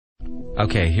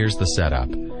Okay, here's the setup.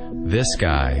 This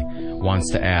guy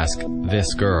wants to ask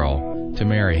this girl to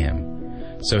marry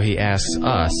him. So he asks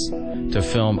us to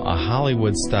film a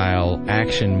Hollywood-style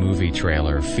action movie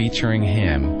trailer featuring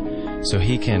him so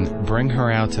he can bring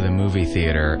her out to the movie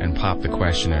theater and pop the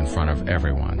question in front of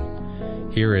everyone.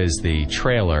 Here is the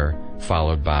trailer,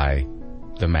 followed by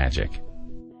the magic.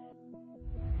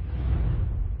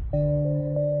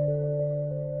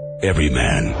 Every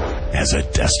man has a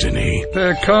destiny.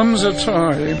 There comes a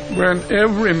time when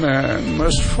every man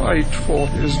must fight for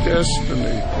his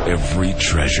destiny. Every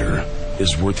treasure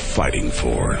is worth fighting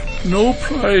for. No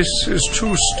price is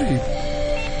too steep.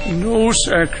 No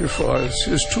sacrifice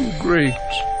is too great.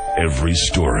 Every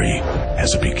story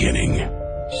has a beginning.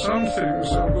 Some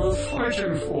things are worth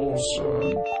fighting for,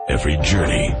 son. Every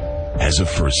journey has a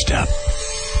first step.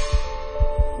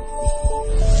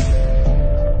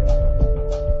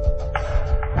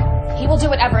 He will do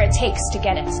whatever it takes to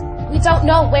get it. We don't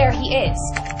know where he is.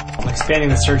 I'm expanding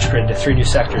the search grid to 3 new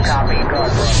sectors. Copy.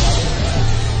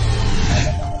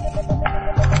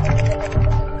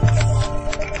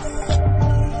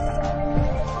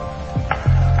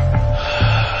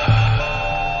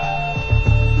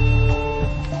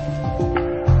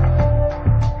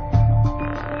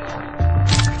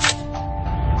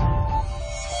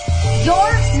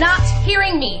 You're not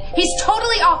hearing me. He's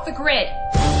totally off the grid.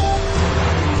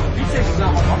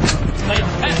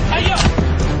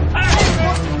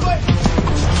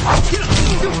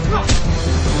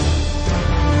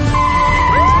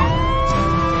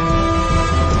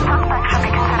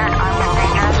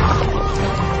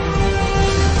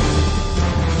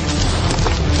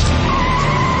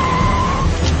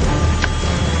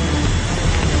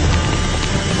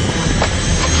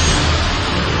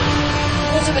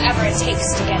 We'll do whatever it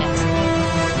takes to get it.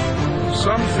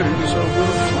 Some things are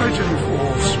worth fighting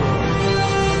for, son.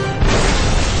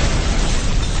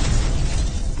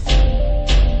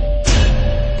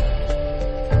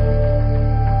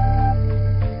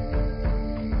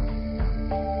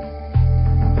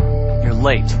 You're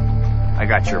late. I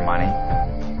got your money.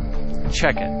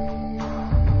 Check it.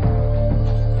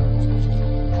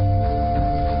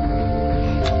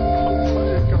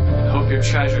 I hope your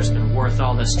treasure's been worth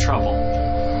all this trouble.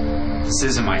 This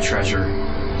isn't my treasure.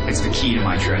 It's the key to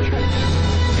my treasure.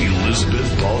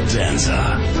 Elisabeth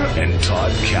Baldanza and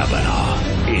Todd Cavanaugh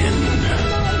in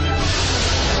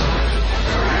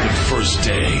the first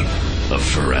day of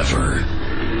forever.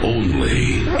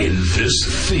 Only in this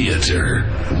theater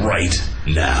right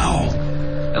now.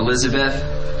 Elisabeth,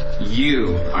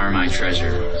 you are my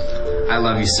treasure. I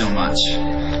love you so much.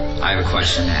 I have a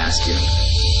question to ask you.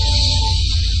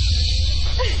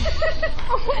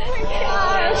 Oh my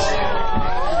gosh.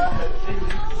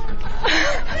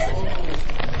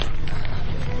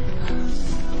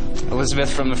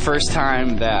 Elisabeth, from the first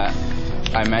time that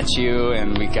I met you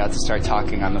and we got to start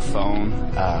talking on the phone,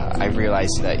 I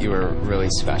realized that you were really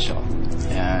special.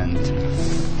 And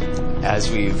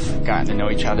as we've gotten to know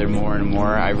each other more and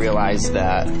more, I realized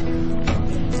that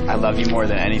I love you more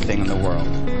than anything in the world.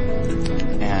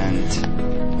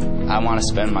 And I want to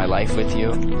spend my life with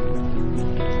you.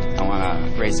 I want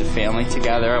to raise a family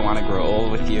together. I want to grow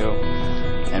old with you.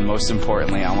 And most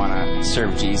importantly, I want to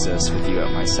serve Jesus with you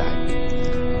at my side.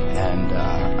 And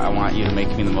I want you to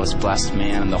make me the most blessed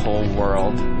man in the whole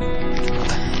world.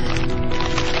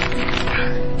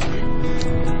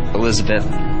 Elisabeth,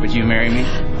 would you marry me?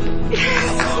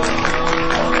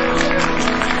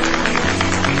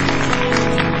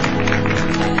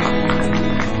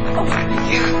 Oh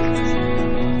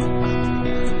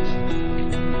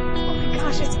my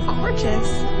gosh, it's gorgeous.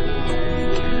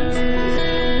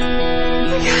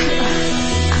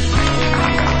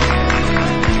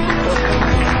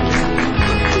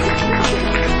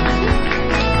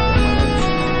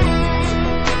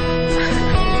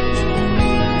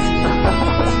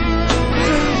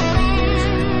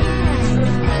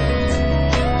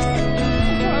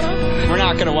 We're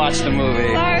not going to watch the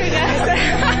movie. Sorry, guys.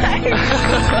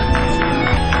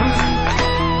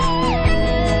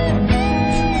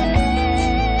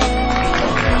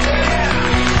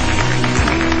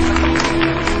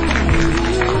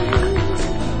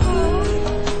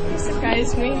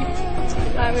 Surprised me.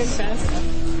 I'm impressed.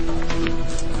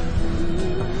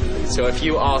 So if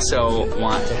you also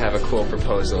want to have a cool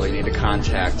proposal, you need to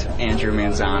contact Andrew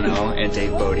Manzano and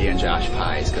Dave Bodie and Josh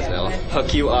Pies, because they'll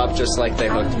hook you up just like they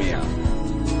hooked me up.